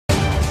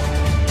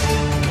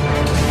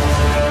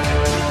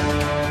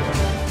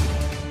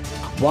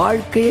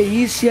வாழ்க்கையை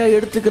ஈஸியாக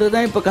எடுத்துக்கிறது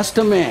தான் இப்போ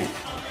கஷ்டமே.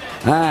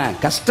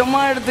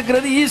 கஷ்டமாக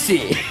எடுத்துக்கிறது ஈஸி.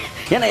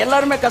 ஏன்னா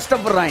எல்லாருமே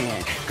கஷ்டப்படுறாங்க.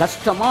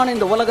 கஷ்டமான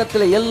இந்த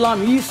உலகத்தில்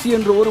எல்லாம் ஈஸி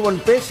என்று ஒருவன்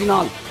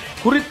பேசினால்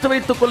குறித்து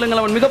வைத்துக்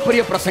கொள்ளுங்கள், அவன்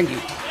மிகப்பெரிய பிரசங்கி.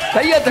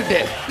 கையை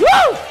தட்டு.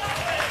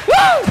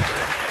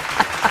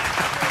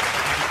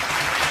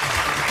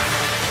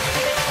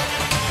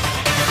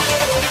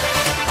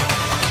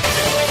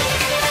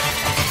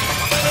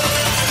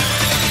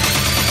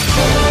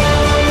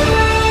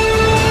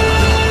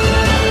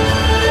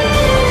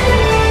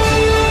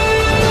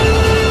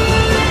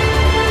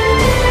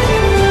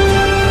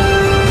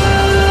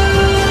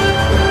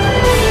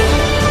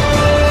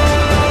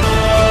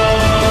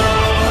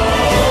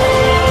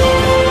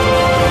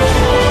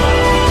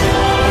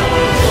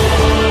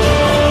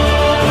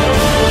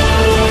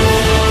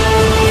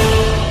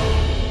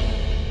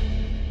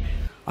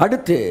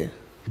 அடுத்து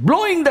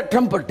ப்ளோயிங் த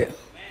ட்ரம்பட்.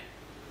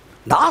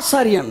 இந்த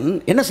ஆசாரியன்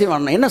என்ன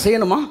செய்வான்? என்ன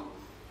செய்யணுமா?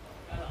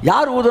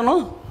 யார்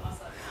ஊதணும்?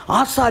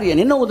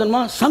 ஆசாரியன். என்ன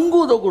ஊதணுமா? சங்கு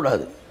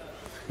ஊதக்கூடாது.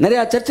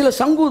 நிறையா சர்ச்சில்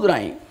சங்கு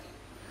ஊதுறாங்க.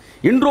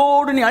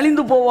 இன்றோடு நீ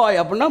அழிந்து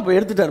போவாய் அப்படின்னா இப்போ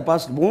எடுத்துட்டார்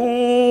பாஸ்ட்.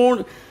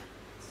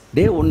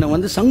 டே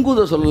உன்னை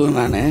சங்கூத சொல்லலை,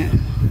 நான்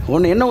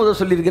உன்னை என்ன ஊத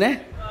சொல்லியிருக்கிறேன்?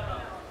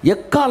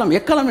 எக்காலம்.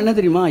 எக்காலம் என்ன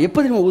தெரியுமா? எப்போ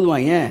தெரியுமா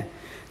ஊதுவாங்க?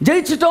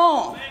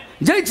 ஜெயிச்சிட்டோம்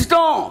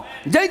ஜெயிச்சிட்டோம்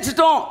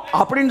ஜெயிச்சிட்டோம்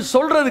அப்படின்னு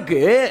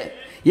சொல்கிறதுக்கு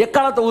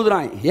எக்காலத்தை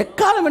ஊதுறாங்க.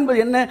 எக்காலம் என்பது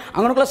என்ன?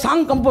 அங்கனுக்குள்ள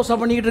சாங் கம்போஸாக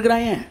பண்ணிக்கிட்டு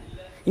இருக்கிறாங்க.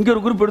 இங்கே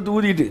ஒரு குரூப் எடுத்து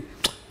ஊதிட்டு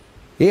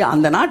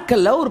அந்த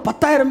நாட்களில் ஒரு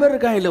 10,000 பேர்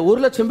இருக்காங்க, இல்லை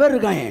 1,00,000 பேர்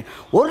இருக்காங்க.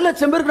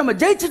 1,00,000 பேருக்கு நம்ம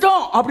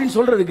ஜெயிச்சிட்டோம் அப்படின்னு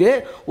சொல்கிறதுக்கு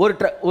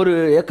ஒரு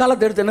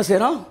எக்காலத்தை எடுத்து என்ன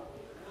செய்கிறோம்?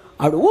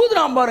 அப்படி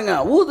ஊதுறான் பாருங்க.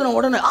 ஊதுன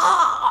உடனே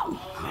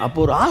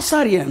அப்போ ஒரு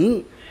ஆசாரியன்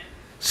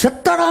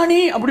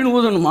செத்தடானி அப்படின்னு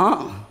ஊதணுமா?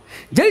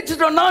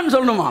 ஜெயிச்சிட்டோம்னான்னு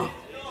சொல்லணுமா?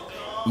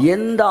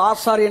 எந்த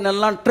ஆசாரியன்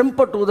எல்லாம்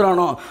ட்ரம்பட்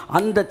ஊதுறானோ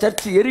அந்த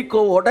சர்ச்சு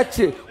எரிக்கோ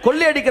உடைச்சு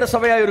கொள்ளையடிக்கிற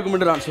சபையாக இருக்கும்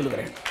என்று நான்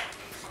சொல்கிறேன்.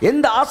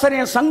 எந்த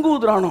ஆசாரியன் சங்கு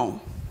ஊதுறானோ,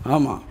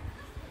 ஆமாம்,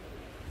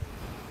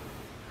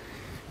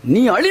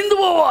 நீ அழிந்து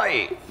போவாய்,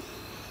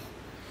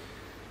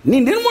 நீ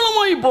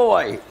நிர்மூலமாகி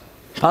போவாய்.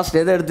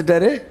 பாஸ்ட் எதை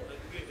எடுத்துட்டாரு?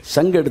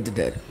 சங்கு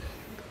எடுத்துட்டாரு.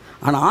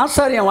 ஆனால்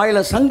ஆசாரியன்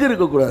வாயில் சங்கு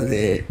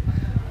இருக்கக்கூடாது.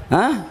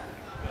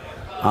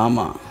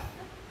 ஆமாம்,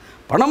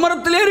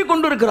 பனைமரத்தில் ஏறி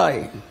கொண்டு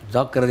இருக்கிறாய்,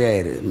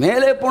 ஜாக்கிரதையாயிரு,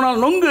 மேலே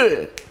போனால் நொங்கு,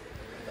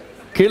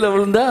 கீழே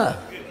விழுந்தா.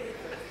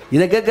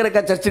 இதை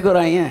கேட்குறக்கா சர்ச்சுக்கு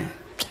வராங்க?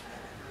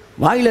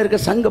 வாயில் இருக்க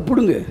சங்கை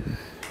பிடுங்கு,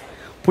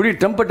 புடி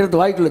ட்ரம்பட்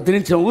எடுத்து வாய்க்குள்ளே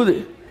திணிச்சோம், ஊது,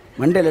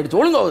 மண்டையில்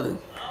அடிச்சு ஒழுங்காகுது.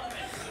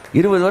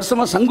 20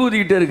 வருஷமாக சங்கு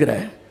ஊதிக்கிட்டே இருக்கிற.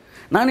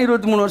 நான்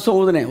 23 வருஷம்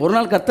ஊதுனேன். ஒரு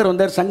நாள் கர்த்தர்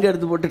வந்தார், சங்கை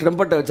எடுத்து போட்டு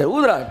ட்ரம்பட்டை வச்சார்,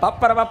 ஊதுரா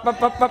பப்பர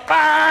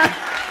பப்பா.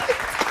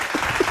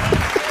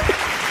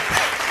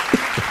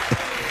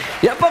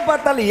 எப்போ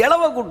பார்த்தாலும்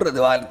இளவ கூட்டுறது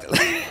வாரத்தில்,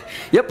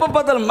 எப்போ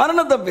பார்த்தாலும்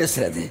மரணத்தை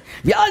பேசுறது,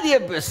 வியாதியை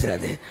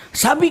பேசுறது,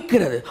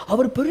 சபிக்கிறது.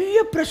 அவர் பெரிய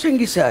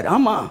பிரசங்கி சார்.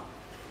 ஆமாம்,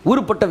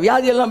 ஊருப்பட்ட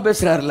வியாதியெல்லாம்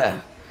பேசுகிறார்ல,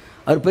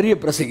 அவர் பெரிய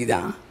பிரசங்கி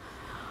தான்.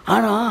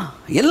 ஆனால்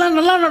எல்லாம்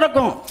நல்லா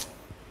நடக்கும்.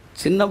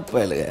 சின்ன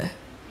பயலுங்க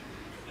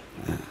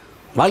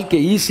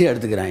வாழ்க்கையை ஈஸியாக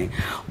எடுத்துக்கிறாங்க.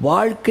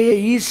 வாழ்க்கையை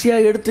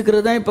ஈஸியாக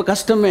எடுத்துக்கிறது தான் இப்போ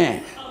கஷ்டமே.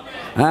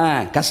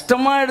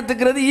 கஷ்டமாக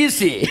எடுத்துக்கிறது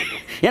ஈஸி.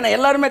 ஏன்னா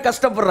எல்லாருமே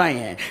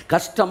கஷ்டப்படுறாங்க.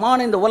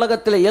 கஷ்டமான இந்த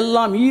உலகத்தில்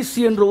எல்லாம்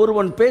ஈஸி என்று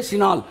ஒருவன்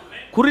பேசினால்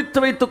குறித்து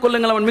வைத்துக்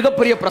கொள்ளுங்கள், அவன்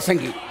மிகப்பெரிய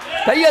பிரசங்கி.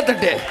 கையை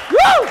தட்டு.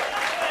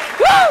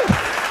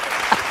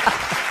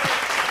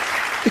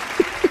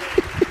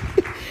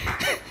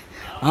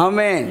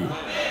 ஆமென்.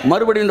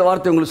 மறுபடியும் இந்த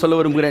வார்த்தை உங்களுக்கு சொல்ல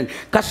விரும்புகிறேன்.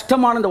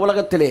 கஷ்டமான இந்த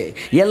உலகத்திலே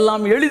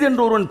எல்லாம்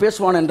எளிதென்று ஒருவன்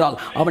பேசுவான் என்றால்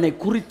அவனை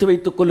குறித்து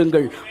வைத்துக்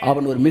கொள்ளுங்கள்,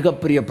 அவன் ஒரு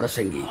மிகப்பெரிய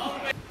பிரசங்கி.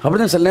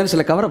 அப்படிதான் சில நேரம்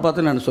சில கவரை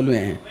பார்த்து நான்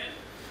சொல்லுவேன்,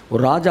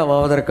 ஒரு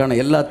ராஜாவாவதற்கான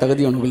எல்லா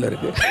தகுதியும் உனக்குள்ள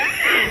இருக்கு.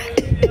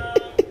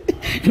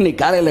 இன்னைக்கு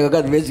காலையில்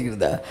உட்காந்து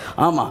பேசிக்கிறதா?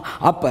 ஆமாம்.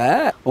 அப்போ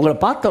உங்களை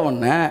பார்த்த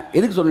உடனே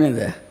எதுக்கு சொல்லுவேன்?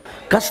 இந்த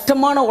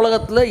கஷ்டமான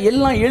உலகத்தில்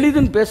எல்லாம்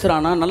எளிதுன்னு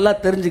பேசுகிறானா நல்லா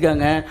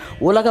தெரிஞ்சுக்காங்க.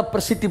 உலக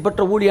பிரசித்தி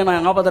பெற்ற ஊழியனை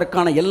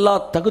ஆவதற்கான எல்லா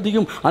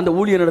தகுதியும் அந்த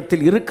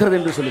ஊழியனிடத்தில் இருக்கிறது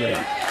என்று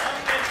சொல்லுகிறேன்.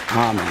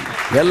 ஆமாம்,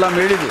 எல்லாம்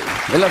எளிது.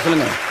 எல்லாம்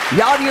சொல்லுங்கள்.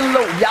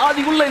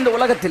 வியாதி உள்ள இந்த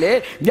உலகத்திலே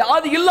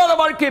வியாதி இல்லாத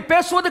வாழ்க்கையை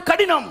பேசுவது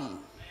கடினம்.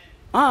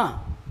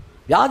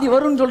 வியாதி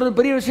வரும்னு சொல்கிறது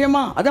பெரிய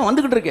விஷயமா? அதான்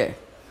வந்துக்கிட்டு இருக்கு,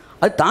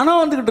 அது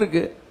தானாக வந்துக்கிட்டு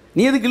இருக்கு.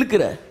 நீ எதுக்கு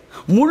இழுக்கிற?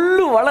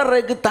 முள்ளு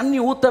வளர்றதுக்கு தண்ணி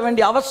ஊற்ற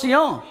வேண்டிய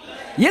அவசியம்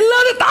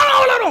எல்லாரும் தானாக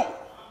வளரும்.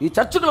 நீ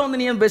சர்ச்சுக்குள்ள வந்து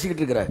நீ ஏன்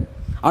பேசிக்கிட்டு இருக்கிற?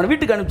 அவனை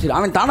வீட்டுக்கு அனுப்பிச்சிரு,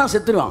 அவன் தானாக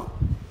செத்துருவான்.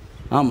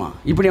 ஆமாம்,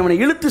 இப்படி அவனை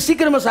இழுத்து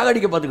சீக்கிரமாக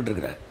சாகடிக்க பார்த்துக்கிட்டு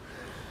இருக்கிற.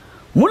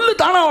 முள்ளு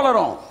தானாக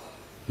வளரும்.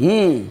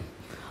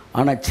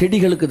 ஆனால்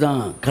செடிகளுக்கு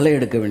தான் களை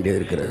எடுக்க வேண்டியது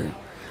இருக்கிறது.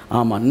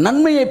 ஆமாம்,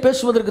 நன்மையை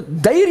பேசுவதற்கு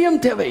தைரியம்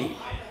தேவை.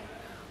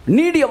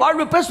 நீடிய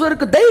வாழ்வு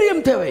பேசுவதற்கு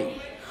தைரியம் தேவை.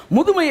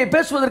 முதுமையை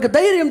பேசுவதற்கு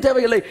தைரியம்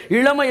தேவையில்லை,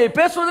 இளமையை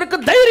பேசுவதற்கு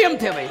தைரியம்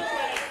தேவை.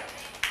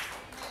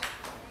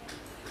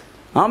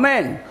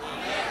 ஆமென்.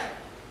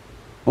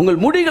 உங்கள்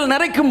முடிகள்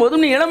நிறைக்கும்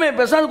போதும் நீ இளமையை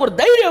பேச அதுக்கு ஒரு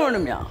தைரியம்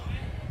வேணும்யா.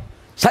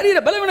 சரீர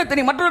பலவீனத்தை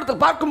நீ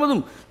மற்றவர்கள் பார்க்கும்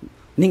போதும்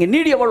நீங்க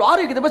நீடிய வாழ்வு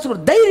ஆரோக்கியத்தை பேச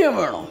ஒரு தைரியம்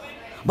வேணும்.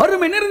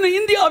 வறுமை நிறைந்த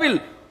இந்தியாவில்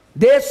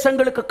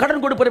தேசங்களுக்கு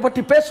கடன் கொடுப்பதை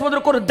பற்றி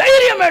பேசுவதற்கு ஒரு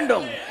தைரியம்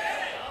வேண்டும்.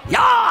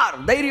 யார்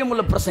தைரியம்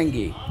உள்ள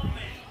பிரசங்கி?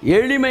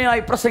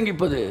 எளிமையாய்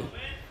பிரசங்கிப்பது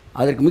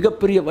அதற்கு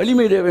மிகப்பெரிய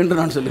வலிமை தேவை என்று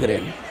நான்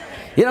சொல்கிறேன்.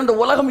 ஏன்னா அந்த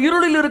உலகம்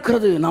இருளில்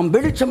இருக்கிறது, நாம்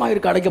வெளிச்சமாக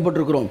இருக்க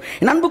அடைக்கப்பட்டிருக்கிறோம்.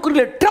 என்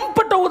அன்புக்குரிய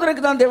ட்ரம்பட்டை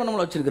ஊதுறதுக்கு தான் தேவன்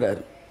நம்மளை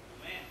வச்சிருக்கிறாரு,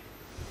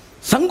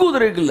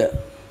 சங்கூதுறதுக்கு இல்லை.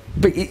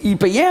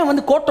 இப்போ ஏன்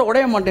வந்து கோட்டை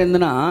உடைய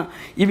மாட்டேங்குதுன்னா,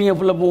 இவங்க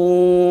ஃபுல்லாக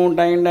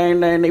டைன்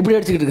டைன் டைன் இப்படி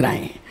அடிச்சுக்கிட்டு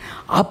இருக்கிறாங்க.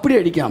 அப்படி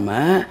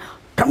அடிக்காமல்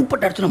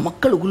ட்ரம்பட் அடிச்சுனா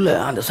மக்களுக்குள்ளே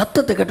அந்த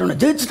சத்தத்தை கேட்டோன்னே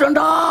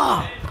ஜெயிச்சுட்டோண்டா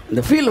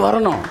இந்த ஃபீல்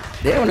வரணும்.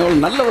 தேவன் எவ்வளோ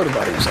நல்லவர்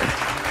பாருங்க சார்.